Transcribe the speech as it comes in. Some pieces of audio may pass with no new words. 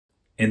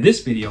In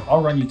this video,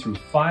 I'll run you through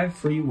 5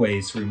 free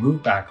ways to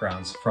remove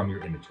backgrounds from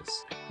your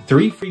images,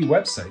 3 free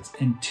websites,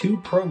 and 2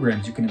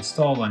 programs you can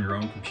install on your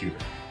own computer.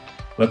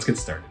 Let's get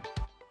started.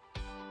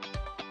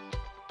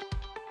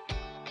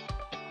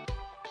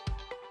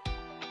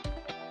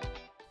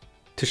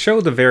 To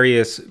show the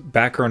various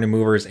background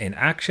removers in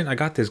action, I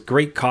got this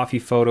great coffee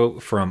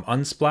photo from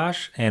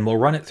Unsplash, and we'll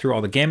run it through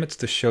all the gamuts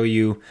to show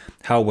you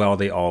how well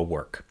they all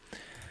work.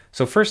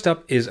 So first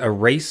up is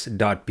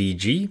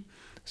erase.bg.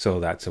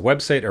 So that's a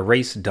website,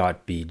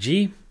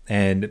 erase.bg,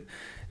 and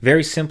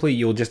very simply,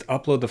 you'll just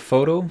upload the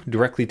photo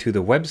directly to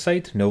the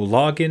website, no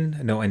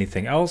login, no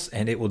anything else,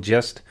 and it will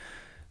just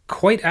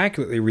quite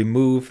accurately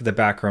remove the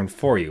background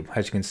for you.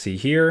 As you can see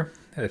here,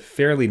 a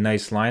fairly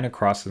nice line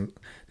across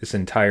this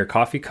entire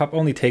coffee cup.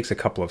 Only takes a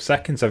couple of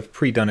seconds. I've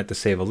pre-done it to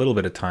save a little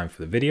bit of time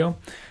for the video,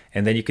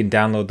 and then you can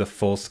download the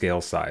full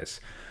scale size.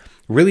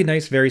 Really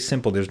nice, very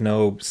simple. There's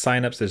no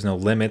signups, there's no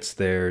limits,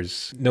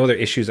 there's no other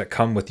issues that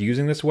come with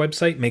using this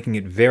website, making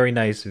it very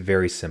nice,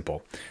 very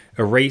simple.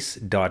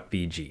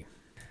 Erase.bg.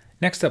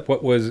 Next up,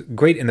 what was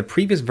great in the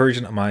previous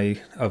version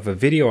of a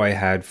video I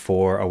had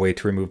for a way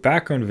to remove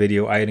background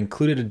video, I had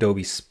included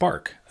Adobe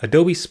Spark.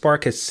 Adobe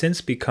Spark has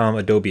since become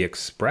Adobe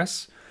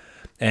Express,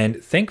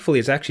 and thankfully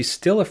it's actually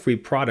still a free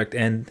product,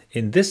 and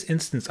in this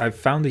instance I've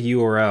found the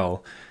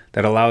URL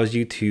that allows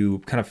you to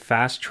kind of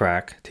fast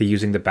track to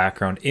using the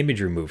background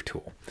image remove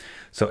tool.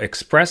 So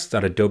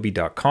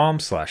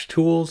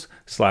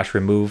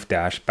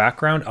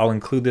express.adobe.com/tools/remove-background. I'll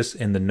include this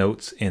in the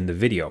notes in the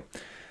video.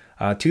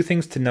 2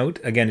 things to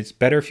note. Again, it's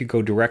better if you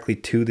go directly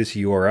to this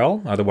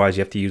URL. Otherwise,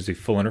 you have to use the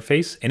full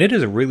interface. And it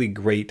is a really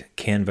great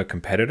Canva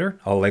competitor.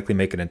 I'll likely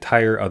make an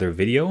entire other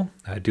video.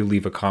 Do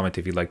leave a comment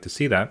if you'd like to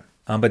see that.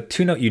 But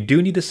to note, you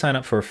do need to sign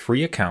up for a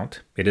free account.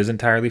 It is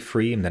entirely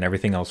free, and then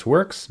everything else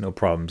works. No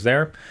problems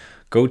there.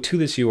 Go to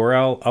this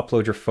URL,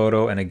 upload your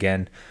photo, and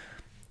again,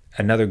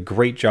 another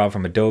great job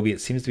from Adobe. It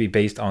seems to be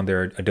based on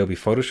their Adobe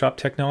Photoshop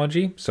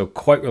technology, so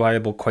quite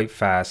reliable, quite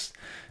fast,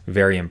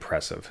 very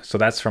impressive. So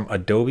that's from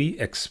Adobe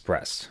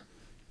Express.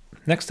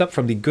 Next up,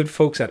 from the good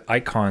folks at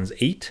Icons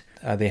 8,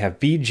 they have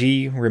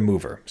BG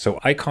Remover. So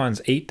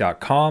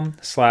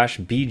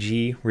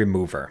icons8.com/BG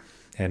Remover.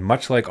 And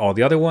much like all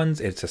the other ones,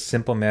 it's a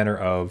simple matter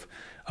of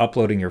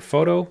uploading your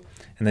photo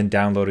and then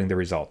downloading the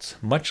results.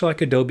 Much like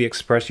Adobe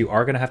Express, you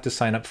are going to have to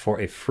sign up for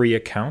a free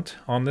account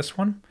on this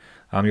one.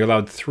 You're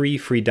allowed 3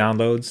 free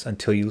downloads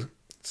until you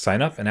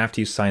sign up, and after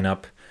you sign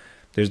up,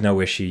 there's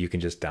no issue, you can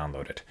just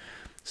download it.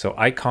 So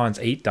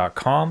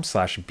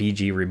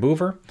icons8.com/BG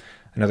Remover,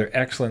 another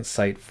excellent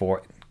site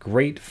for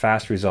great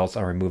fast results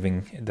on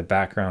removing the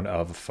background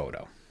of a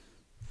photo.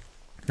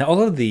 Now,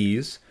 all of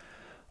these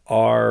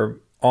are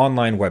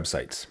online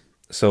websites.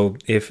 So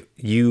if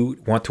you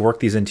want to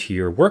work these into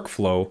your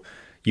workflow,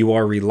 you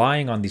are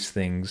relying on these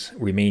things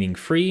remaining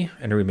free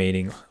and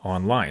remaining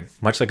online.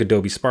 Much like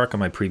Adobe Spark on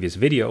my previous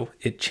video,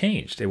 it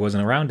changed. It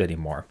wasn't around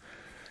anymore.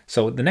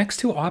 So the next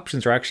 2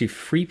 options are actually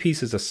free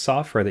pieces of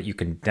software that you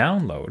can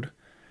download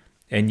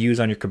and use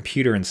on your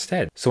computer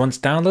instead. So once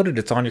downloaded,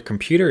 it's on your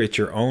computer, it's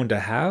your own to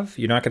have.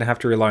 You're not going to have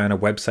to rely on a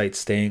website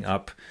staying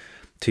up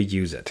to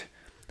use it.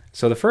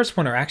 So the first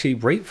one are actually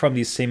right from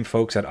these same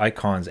folks at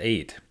Icons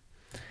 8,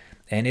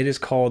 and it is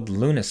called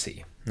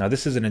Lunacy. Now,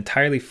 this is an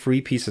entirely free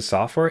piece of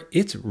software.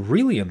 It's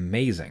really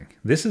amazing.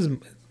 This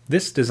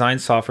design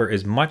software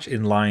is much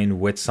in line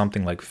with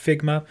something like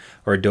Figma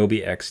or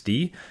Adobe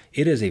XD.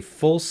 It is a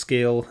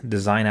full-scale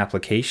design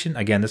application.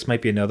 Again, this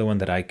might be another one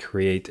that I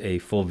create a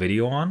full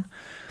video on.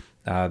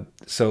 But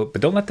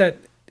don't let that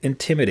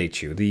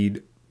intimidate you.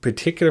 The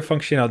particular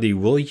functionality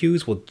we'll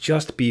use will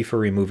just be for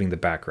removing the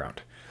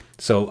background.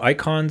 So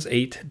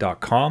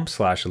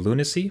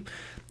icons8.com/Lunacy.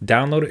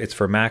 Download it. It's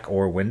for Mac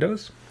or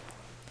Windows.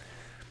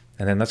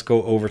 And then let's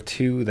go over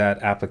to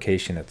that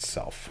application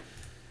itself.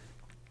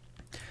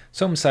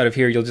 So inside of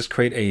here, you'll just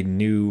create a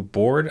new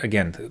board.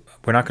 Again,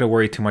 we're not going to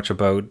worry too much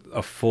about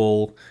a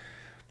full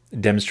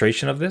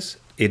demonstration of this.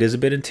 It is a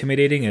bit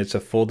intimidating, and it's a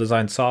full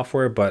design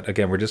software, but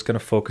again, we're just going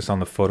to focus on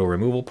the photo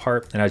removal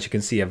part. And as you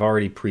can see, I've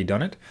already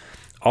pre-done it.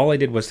 All I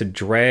did was to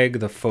drag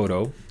the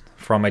photo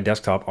from my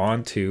desktop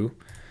onto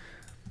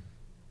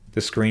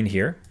the screen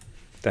here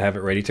to have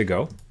it ready to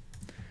go.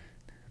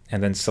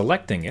 And then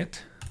selecting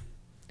it,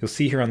 you'll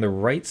see here on the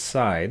right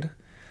side,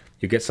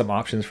 you get some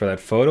options for that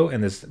photo,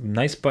 and this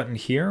nice button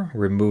here,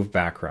 Remove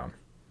Background.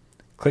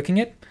 Clicking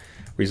it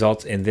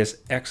results in this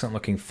excellent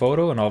looking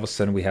photo, and all of a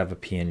sudden we have a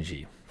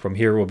PNG. From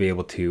here, we'll be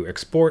able to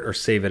export or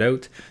save it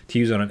out to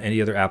use on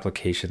any other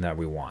application that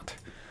we want.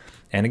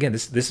 And again,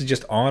 this is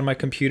just on my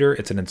computer.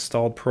 It's an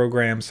installed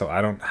program, so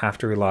I don't have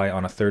to rely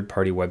on a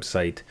third-party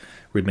website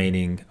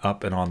remaining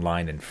up and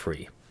online and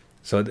free.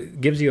 So it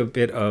gives you a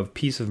bit of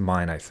peace of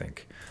mind, I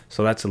think.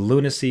 So that's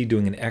Lunacy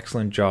doing an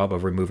excellent job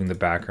of removing the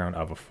background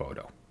of a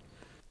photo.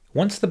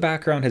 Once the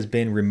background has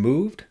been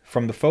removed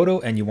from the photo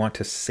and you want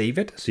to save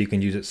it so you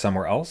can use it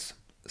somewhere else,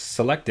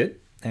 select it.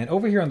 And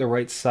over here on the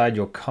right side,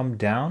 you'll come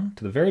down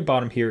to the very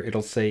bottom here.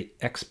 It'll say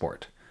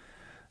Export.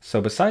 So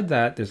beside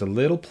that, there's a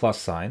little plus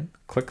sign.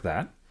 Click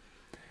that.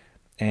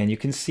 And you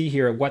can see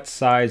here what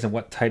size and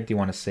what type do you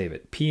want to save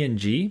it.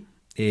 PNG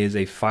is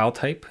a file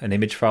type, an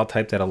image file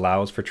type that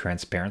allows for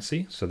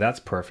transparency. So that's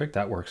perfect,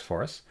 that works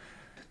for us.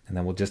 And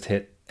then we'll just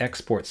hit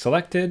export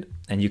selected,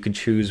 and you can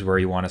choose where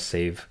you want to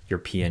save your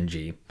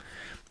PNG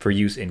for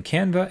use in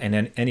Canva and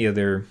then any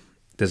other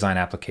design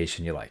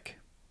application you like.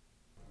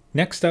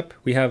 Next up,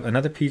 we have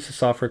another piece of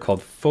software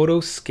called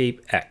Photoscape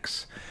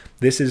X.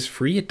 This is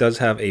free. It does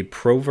have a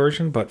pro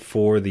version, but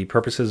for the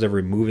purposes of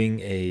removing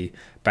a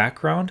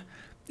background,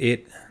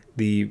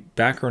 the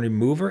background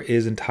remover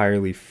is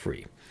entirely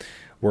free.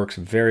 Works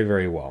very,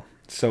 very well.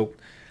 So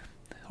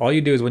all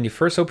you do is when you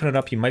first open it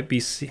up, you might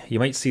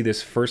see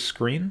this first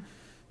screen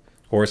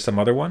or some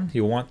other one.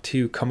 You'll want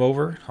to come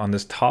over on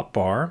this top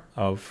bar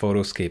of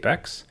Photoscape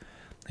X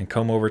and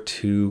come over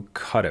to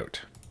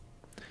Cutout.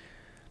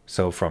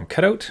 So from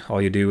Cutout,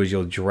 all you do is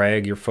you'll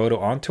drag your photo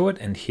onto it,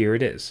 and here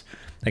it is.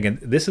 Again,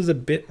 this is a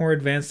bit more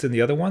advanced than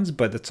the other ones,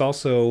 but it's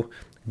also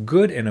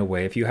good in a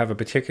way. If you have a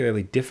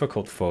particularly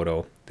difficult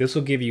photo, this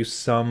will give you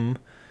some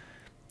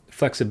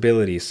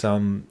flexibility,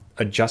 some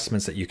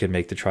adjustments that you can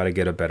make to try to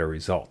get a better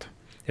result,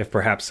 if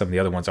perhaps some of the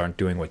other ones aren't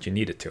doing what you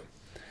need it to.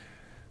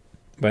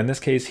 But in this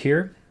case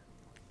here,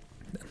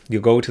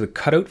 you'll go to the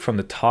cutout from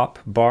the top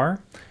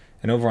bar,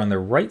 and over on the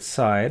right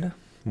side,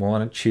 we'll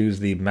want to choose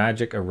the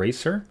magic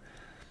eraser,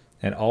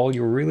 and all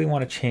you really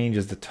want to change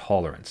is the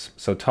tolerance.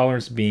 So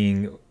tolerance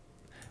being,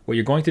 what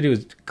you're going to do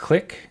is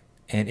click,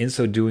 and in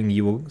so doing,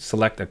 you will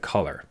select a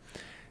color.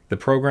 The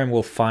program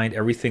will find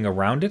everything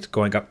around it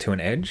going up to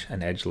an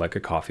edge like a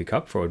coffee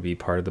cup, for it would be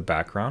part of the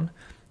background,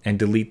 and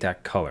delete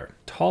that color.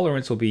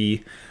 Tolerance will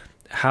be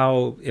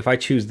how, if I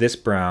choose this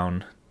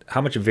brown,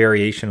 how much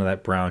variation of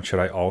that brown should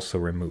I also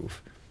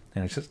remove?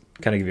 And it's just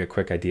kind of give you a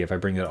quick idea. If I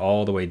bring it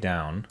all the way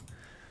down,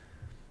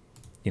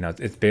 you know,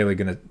 it's barely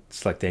going to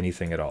select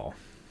anything at all.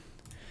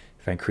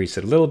 If I increase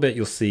it a little bit,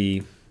 you'll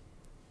see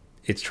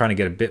it's trying to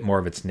get a bit more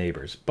of its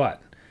neighbors.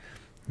 But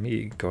let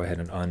me go ahead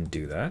and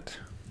undo that,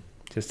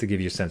 just to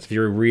give you a sense. If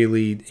you're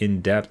really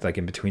in depth, like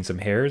in between some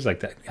hairs,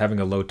 like that,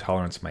 having a low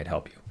tolerance might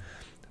help you.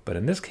 But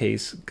in this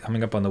case,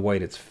 coming up on the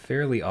white, it's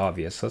fairly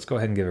obvious. So let's go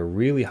ahead and give a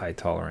really high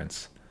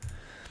tolerance.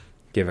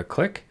 Give a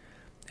click.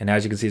 And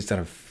as you can see, it's done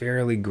a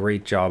fairly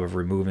great job of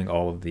removing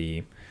all of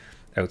the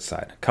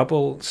outside. A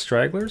couple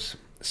stragglers.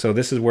 So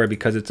this is where,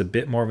 because it's a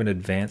bit more of an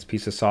advanced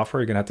piece of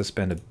software, you're going to have to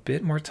spend a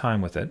bit more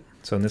time with it.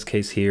 So in this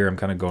case here, I'm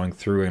kind of going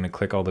through and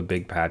click all the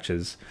big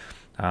patches.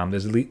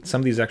 There's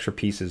some of these extra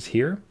pieces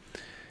here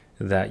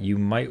that you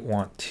might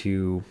want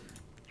to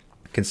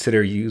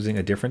consider using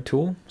a different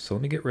tool. So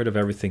let me get rid of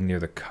everything near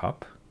the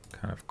cup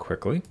kind of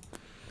quickly.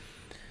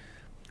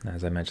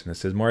 As I mentioned,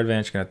 this is more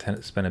advanced. You're going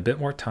to spend a bit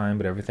more time,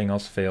 but everything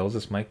else fails.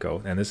 This might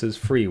go. And this is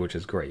free, which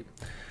is great.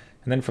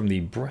 And then from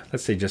the,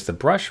 let's say just the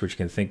brush, which you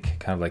can think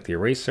kind of like the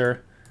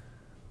eraser.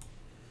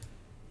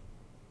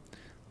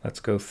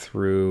 Let's go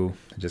through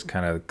and just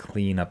kind of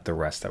clean up the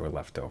rest that were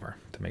left over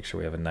to make sure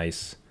we have a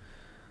nice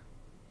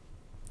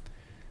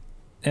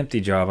empty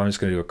job. I'm just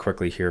going to do it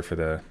quickly here for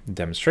the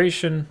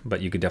demonstration,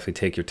 but you could definitely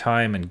take your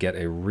time and get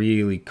a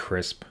really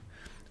crisp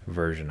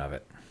version of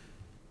it.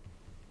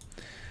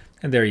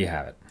 And there you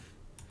have it.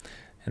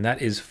 And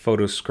that is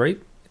Photoscrape,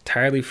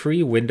 entirely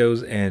free,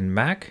 Windows and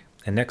Mac.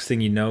 And next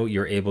thing you know,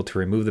 you're able to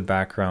remove the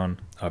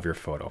background of your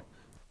photo.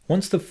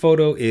 Once the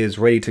photo is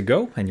ready to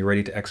go and you're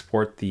ready to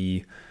export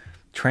the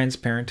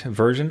transparent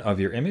version of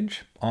your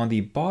image, on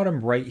the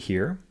bottom right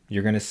here,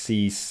 you're going to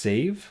see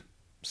Save.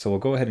 So we'll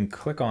go ahead and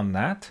click on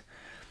that.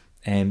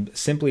 And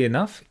simply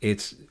enough,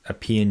 it's a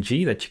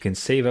PNG that you can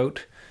save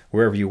out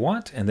wherever you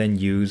want and then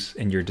use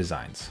in your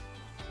designs.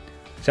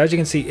 So as you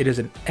can see, it is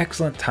an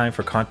excellent time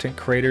for content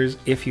creators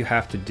if you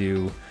have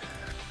to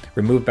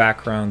remove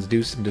backgrounds,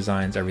 do some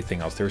designs,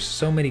 everything else. There are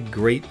so many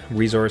great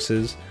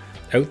resources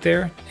out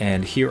there,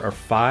 and here are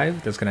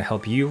 5 that's going to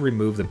help you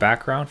remove the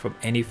background from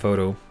any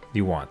photo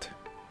you want.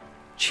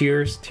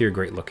 Cheers to your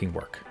great looking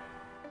work.